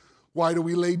 Why do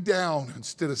we lay down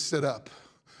instead of sit up?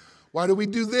 Why do we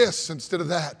do this instead of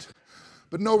that?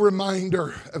 But no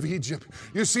reminder of Egypt.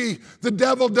 You see, the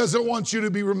devil doesn't want you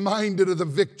to be reminded of the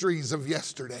victories of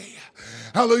yesterday.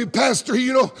 Hallelujah, Pastor,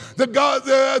 you know,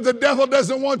 the devil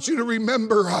doesn't want you to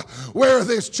remember where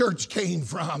this church came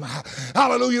from.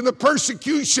 Hallelujah, the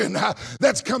persecution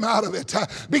that's come out of it.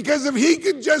 Because if he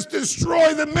could just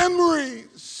destroy the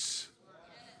memories,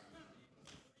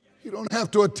 you don't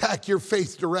have to attack your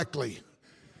faith directly.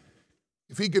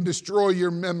 If he can destroy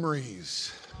your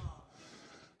memories.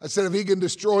 I said, if he can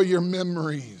destroy your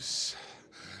memories,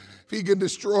 if he can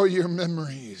destroy your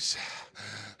memories,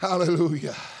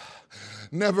 hallelujah.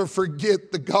 Never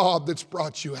forget the God that's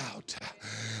brought you out.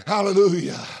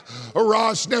 Hallelujah.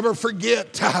 Arash, never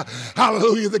forget,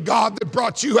 hallelujah, the God that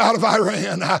brought you out of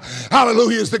Iran.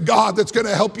 Hallelujah is the God that's going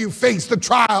to help you face the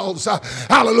trials,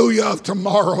 hallelujah, of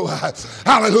tomorrow.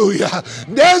 Hallelujah.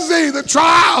 Desi, the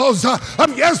trials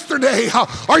of yesterday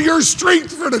are your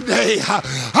strength for today.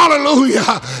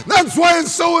 Hallelujah. That's why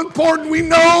it's so important. We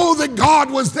know that God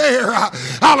was there.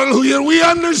 Hallelujah. And we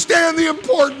understand the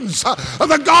importance of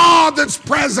the God that's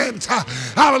present.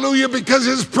 Hallelujah. Because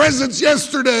his presence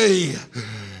yesterday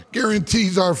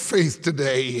guarantees our faith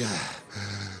today.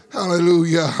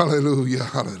 Hallelujah, hallelujah,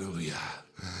 hallelujah,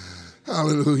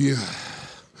 hallelujah.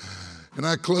 And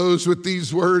I close with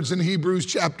these words in Hebrews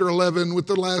chapter 11 with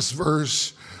the last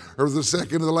verse, or the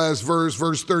second to the last verse,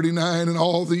 verse 39. And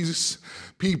all these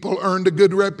people earned a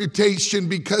good reputation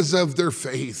because of their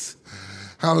faith.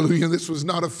 Hallelujah. This was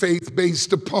not a faith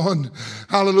based upon,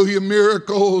 hallelujah,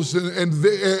 miracles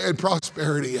and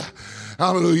prosperity.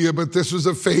 Hallelujah. But this was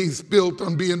a faith built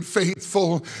on being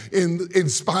faithful in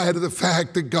spite of the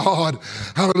fact that God,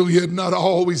 hallelujah, had not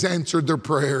always answered their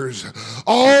prayers.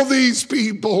 All these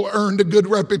people earned a good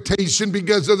reputation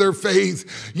because of their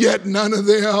faith, yet none of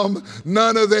them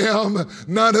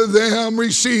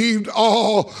received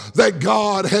all that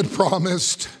God had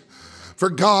promised.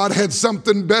 For God had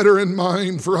something better in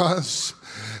mind for us.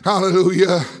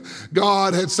 Hallelujah.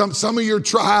 God had some of your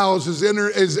trials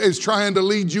is trying to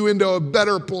lead you into a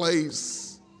better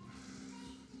place.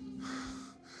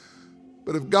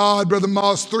 But if God, Brother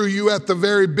Moss, threw you at the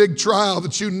very big trial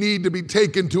that you need to be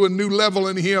taken to a new level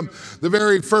in him, the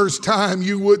very first time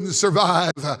you wouldn't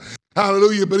survive.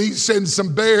 Hallelujah. But he sends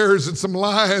some bears and some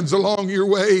lions along your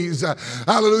ways.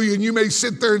 Hallelujah. And you may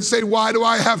sit there and say, why do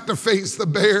I have to face the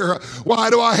bear? Why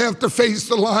do I have to face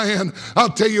the lion? I'll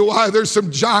tell you why. There's some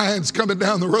giants coming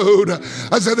down the road.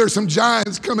 I said there's some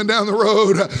giants coming down the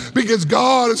road because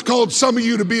God has called some of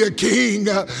you to be a king.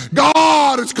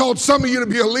 God has called some of you to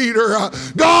be a leader.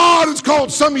 God has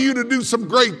called some of you to do some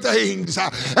great things.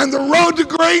 And the road to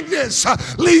greatness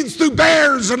leads through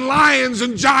bears and lions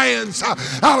and giants.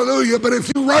 Hallelujah. But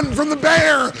if you run from the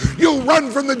bear, you'll run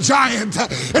from the giant.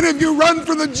 And if you run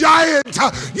from the giant,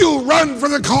 you'll run from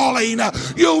the calling.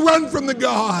 You'll run from the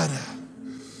God.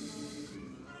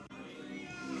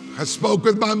 I spoke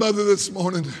with my mother this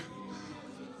morning,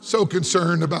 so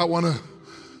concerned about one of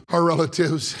our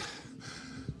relatives.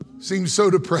 Seems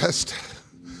so depressed.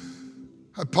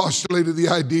 I postulated the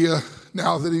idea,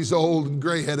 now that he's old and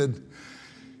gray-headed,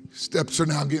 steps are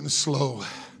now getting slow.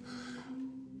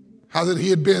 How that he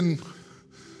had been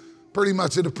pretty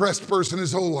much a depressed person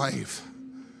his whole life.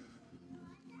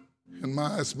 And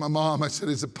I asked my mom, I said,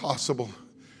 is it possible?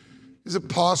 Is it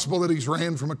possible that he's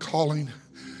ran from a calling?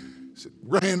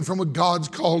 Ran from what God's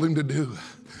called him to do?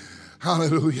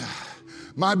 Hallelujah.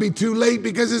 Might be too late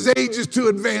because his age is too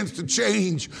advanced to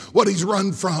change what he's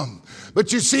run from.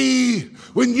 But you see,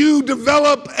 when you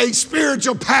develop a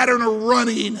spiritual pattern of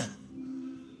running,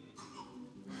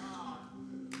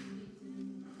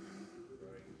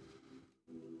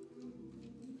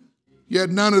 Yet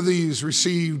none of these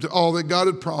received all that God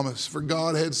had promised, for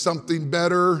God had something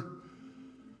better.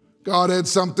 God had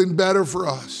something better for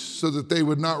us so that they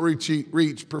would not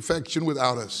reach perfection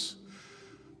without us.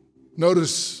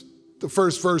 Notice the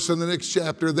first verse in the next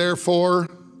chapter. Therefore,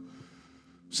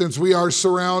 since we are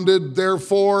surrounded,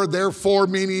 therefore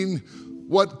meaning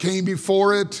what came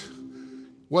before it.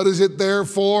 What is it there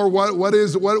for? What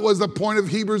was the point of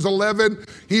Hebrews 11?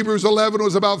 Hebrews 11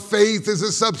 was about faith as a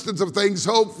substance of things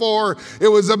hoped for. It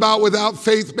was about without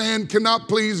faith man cannot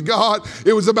please God.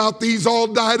 It was about these all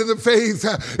died in the faith.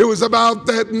 It was about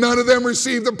that none of them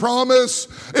received the promise.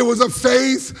 It was a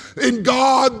faith in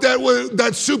God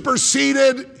that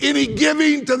superseded any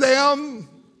giving to them.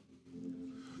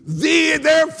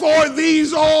 Therefore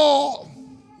these all.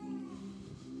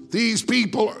 These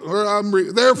people,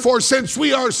 therefore, since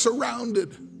we are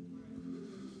surrounded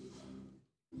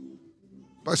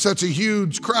by such a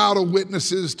huge crowd of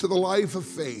witnesses to the life of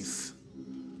faith,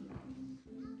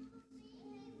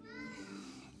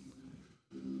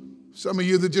 some of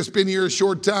you that just been here a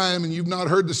short time and you've not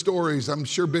heard the stories, I'm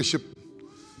sure Bishop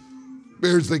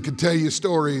Beardsley could tell you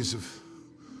stories of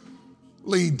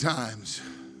lean times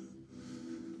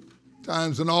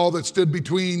when all that stood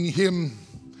between him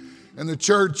and the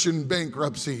church in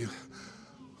bankruptcy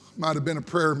might have been a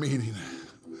prayer meeting,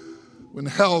 when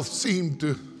health seemed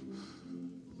to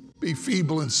be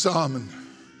feeble in some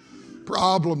and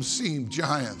problems seemed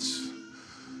giants.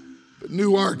 But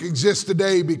New Ark exists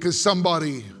today because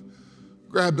somebody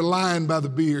grabbed a lion by the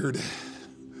beard.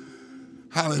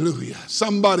 Hallelujah.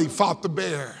 Somebody fought the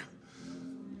bear.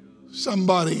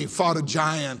 Somebody fought a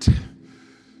giant.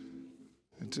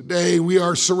 And today we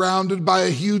are surrounded by a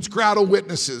huge crowd of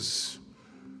witnesses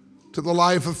to the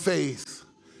life of faith.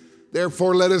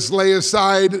 Therefore, let us lay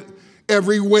aside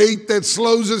every weight that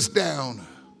slows us down,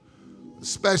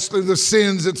 especially the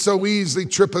sins that so easily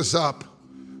trip us up.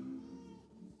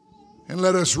 And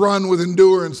let us run with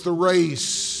endurance the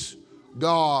race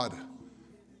God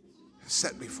has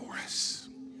set before us.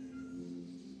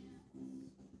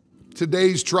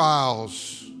 Today's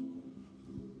trials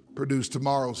produce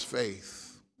tomorrow's faith.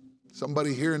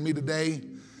 Somebody hearing me today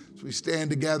as we stand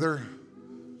together?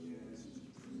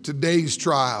 Today's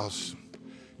trials.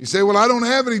 You say, well, I don't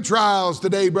have any trials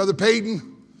today, Brother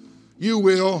Peyton. You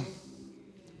will.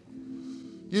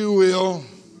 You will.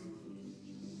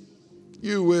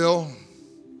 You will.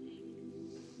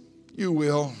 You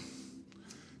will.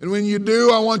 And when you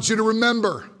do, I want you to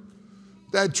remember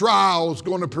that trial is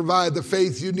going to provide the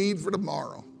faith you need for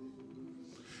tomorrow.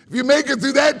 If you make it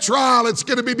through that trial, it's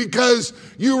going to be because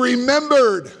you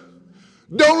remembered.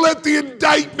 Don't let the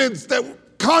indictments that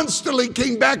constantly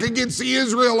came back against the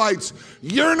Israelites,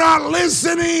 you're not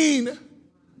listening.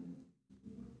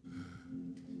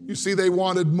 You see, they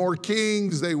wanted more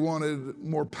kings, they wanted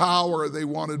more power, they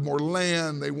wanted more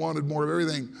land, they wanted more of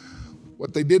everything.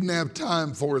 What they didn't have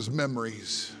time for is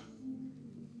memories.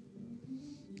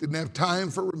 Didn't have time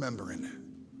for remembering.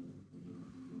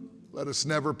 Let us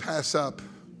never pass up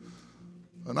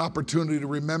an opportunity to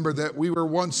remember that we were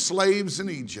once slaves in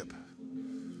Egypt.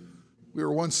 We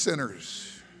were once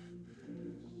sinners.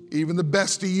 Even the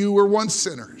best of you were once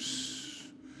sinners.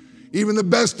 Even the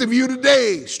best of you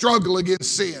today struggle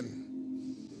against sin.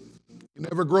 You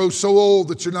never grow so old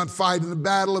that you're not fighting the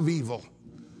battle of evil.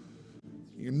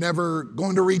 You're never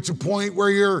going to reach a point where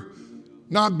you're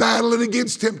not battling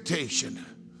against temptation.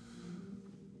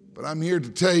 But I'm here to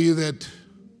tell you that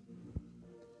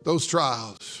those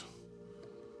trials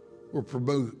will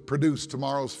produce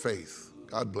tomorrow's faith.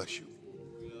 God bless you.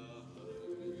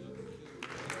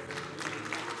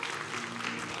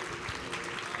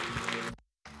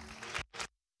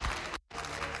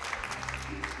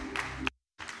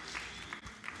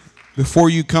 Before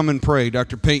you come and pray,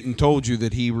 Dr. Peyton told you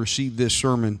that he received this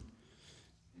sermon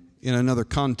in another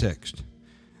context.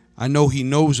 I know he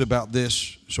knows about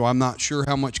this, so I'm not sure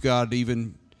how much God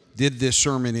even did this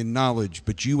sermon in knowledge,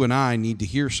 but you and I need to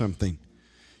hear something.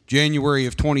 January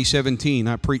of 2017,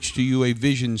 I preached to you a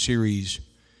vision series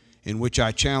in which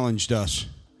I challenged us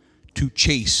to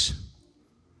chase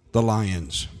the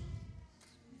lions.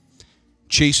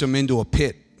 Chase them into a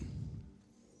pit.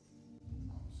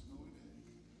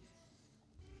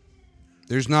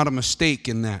 There's not a mistake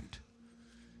in that.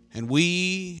 And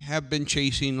we have been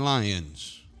chasing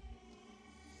lions.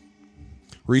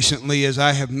 Recently, as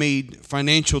I have made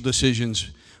financial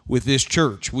decisions with this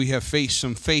church, we have faced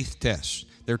some faith tests.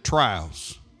 They're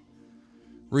trials.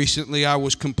 Recently, I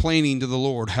was complaining to the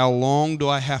Lord, how long do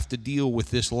I have to deal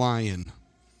with this lion?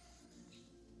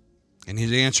 And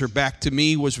his answer back to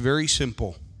me was very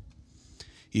simple.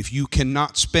 If you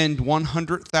cannot spend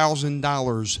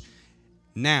 $100,000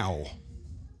 now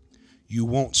you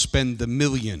won't spend the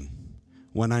million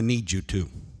when I need you to.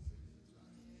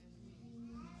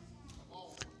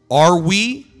 Are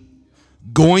we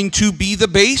going to be the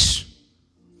base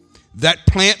that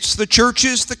plants the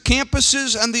churches, the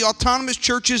campuses, and the autonomous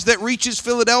churches that reaches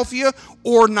Philadelphia,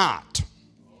 or not?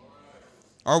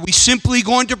 Are we simply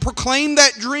going to proclaim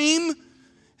that dream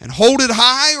and hold it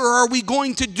high, or are we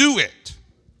going to do it?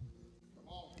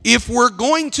 If we're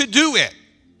going to do it,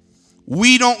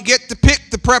 we don't get to pick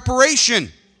the preparation.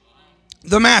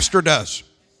 The master does.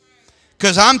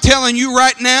 Because I'm telling you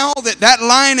right now that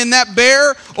lion and that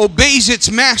bear obeys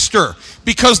its master.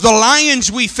 Because the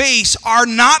lions we face are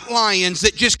not lions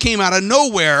that just came out of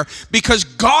nowhere, because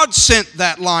God sent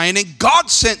that lion and God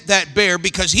sent that bear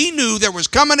because he knew there was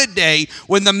coming a day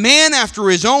when the man after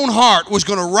his own heart was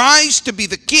going to rise to be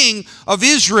the king of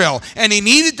Israel, and he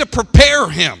needed to prepare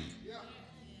him.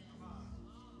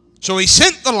 So he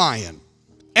sent the lion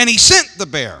and he sent the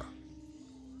bear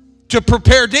to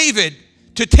prepare David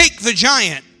to take the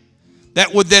giant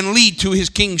that would then lead to his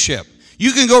kingship.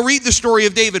 You can go read the story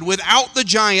of David. Without the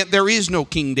giant, there is no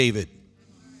King David.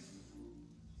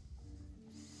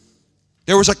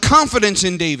 There was a confidence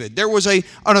in David. There was an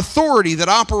authority that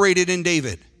operated in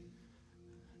David.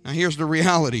 Now here's the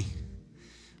reality.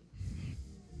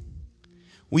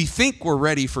 We think we're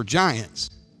ready for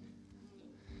giants.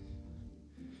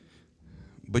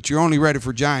 But you're only ready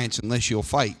for giants unless you'll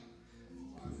fight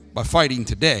by fighting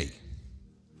today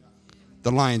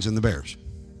the lions and the bears.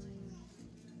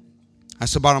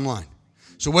 That's the bottom line.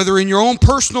 So whether in your own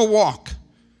personal walk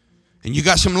and you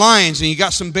got some lions and you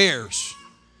got some bears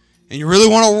and you really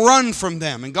want to run from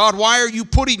them, and God, why are you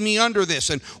putting me under this?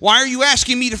 And why are you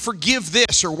asking me to forgive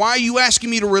this? Or why are you asking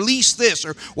me to release this?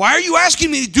 Or why are you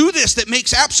asking me to do this that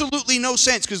makes absolutely no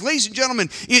sense? Because, ladies and gentlemen,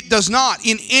 it does not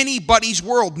in anybody's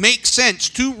world make sense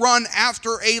to run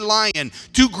after a lion,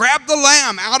 to grab the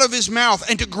lamb out of his mouth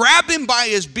and to grab him by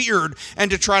his beard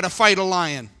and to try to fight a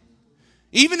lion.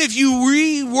 Even if you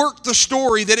rework the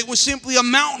story that it was simply a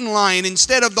mountain lion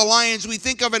instead of the lions we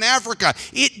think of in Africa,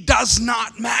 it does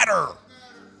not matter.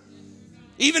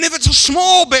 Even if it's a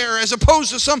small bear as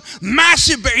opposed to some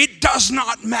massive bear, it does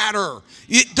not matter.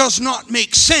 It does not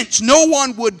make sense. No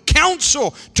one would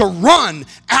counsel to run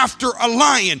after a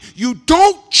lion. You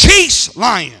don't chase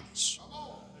lions.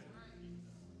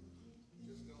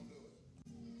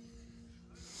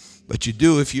 But you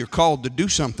do if you're called to do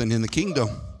something in the kingdom.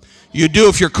 You do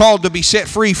if you're called to be set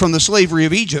free from the slavery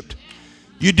of Egypt.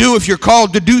 You do if you're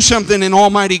called to do something in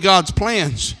Almighty God's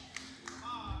plans.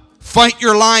 Fight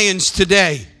your lions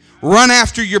today. Run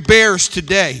after your bears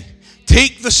today.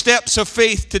 Take the steps of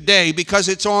faith today, because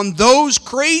it's on those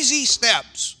crazy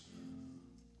steps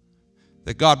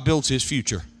that God builds his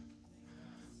future.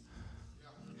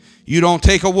 You don't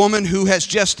take a woman who has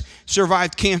just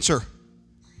survived cancer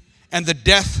and the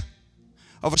death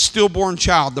of a stillborn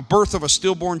child, the birth of a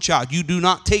stillborn child. You do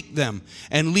not take them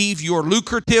and leave your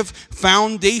lucrative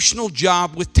foundational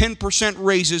job with 10%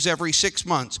 raises every 6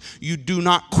 months. You do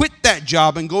not quit that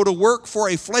job and go to work for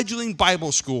a fledgling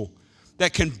Bible school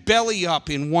that can belly up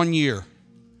in 1 year.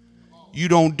 You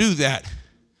don't do that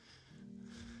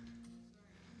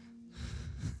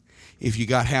if you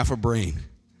got half a brain.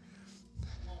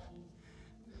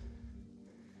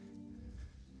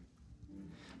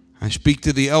 I speak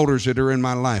to the elders that are in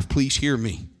my life. Please hear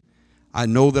me. I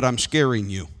know that I'm scaring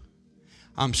you.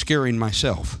 I'm scaring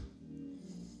myself.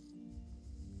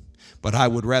 But I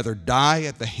would rather die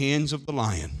at the hands of the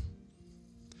lion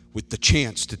with the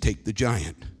chance to take the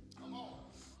giant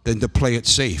than to play it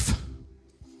safe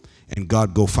and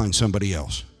God go find somebody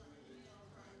else.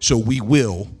 So we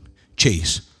will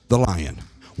chase the lion.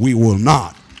 We will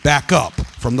not back up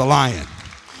from the lion.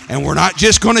 And we're not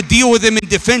just going to deal with him in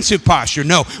defensive posture.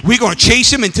 No, we're going to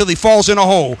chase him until he falls in a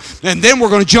hole. And then we're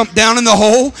going to jump down in the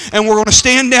hole, and we're going to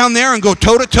stand down there and go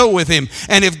toe-to-toe with him.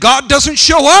 And if God doesn't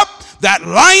show up, that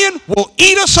lion will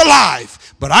eat us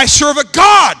alive. But I serve a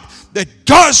God that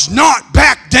does not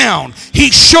back down.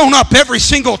 He's shown up every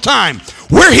single time.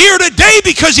 We're here today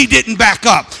because he didn't back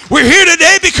up. We're here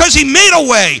today because he made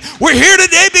a way. We're here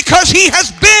today because he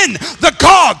has been the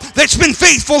God that's been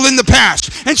faithful in the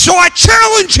past. And so I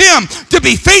challenge him to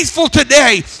be faithful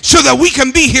today so that we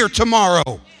can be here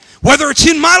tomorrow. Whether it's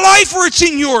in my life or it's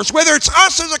in yours, whether it's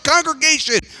us as a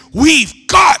congregation, we've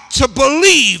got to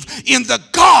believe in the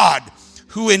God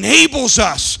who enables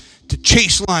us to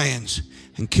chase lions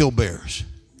and kill bears.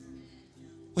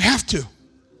 We have to.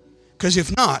 Because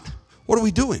if not, what are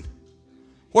we doing?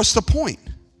 What's the point?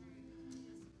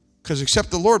 Because except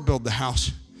the Lord build the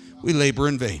house, we labor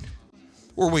in vain.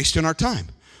 We're wasting our time.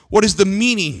 What is the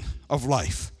meaning of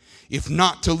life if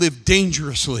not to live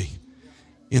dangerously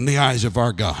in the eyes of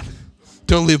our God.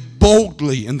 To live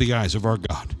boldly in the eyes of our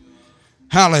God.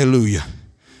 Hallelujah.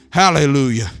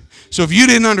 Hallelujah. So if you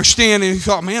didn't understand and you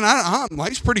thought, man,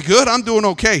 life's pretty good, I'm doing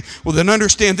okay. Well, then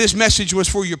understand this message was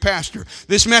for your pastor.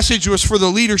 This message was for the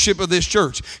leadership of this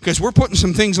church, because we're putting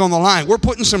some things on the line. We're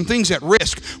putting some things at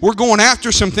risk. We're going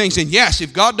after some things. And yes,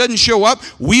 if God doesn't show up,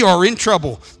 we are in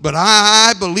trouble. But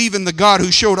I believe in the God who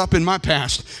showed up in my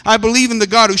past. I believe in the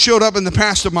God who showed up in the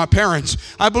past of my parents.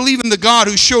 I believe in the God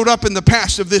who showed up in the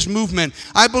past of this movement.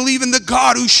 I believe in the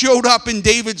God who showed up in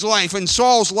David's life and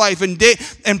Saul's life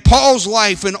and Paul's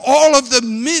life and all of the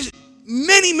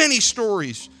many, many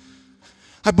stories.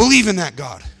 I believe in that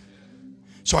God.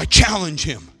 So I challenge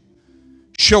him.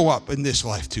 Show up in this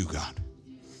life too, God.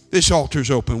 This altar's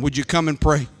open. Would you come and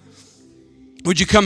pray? Would you come?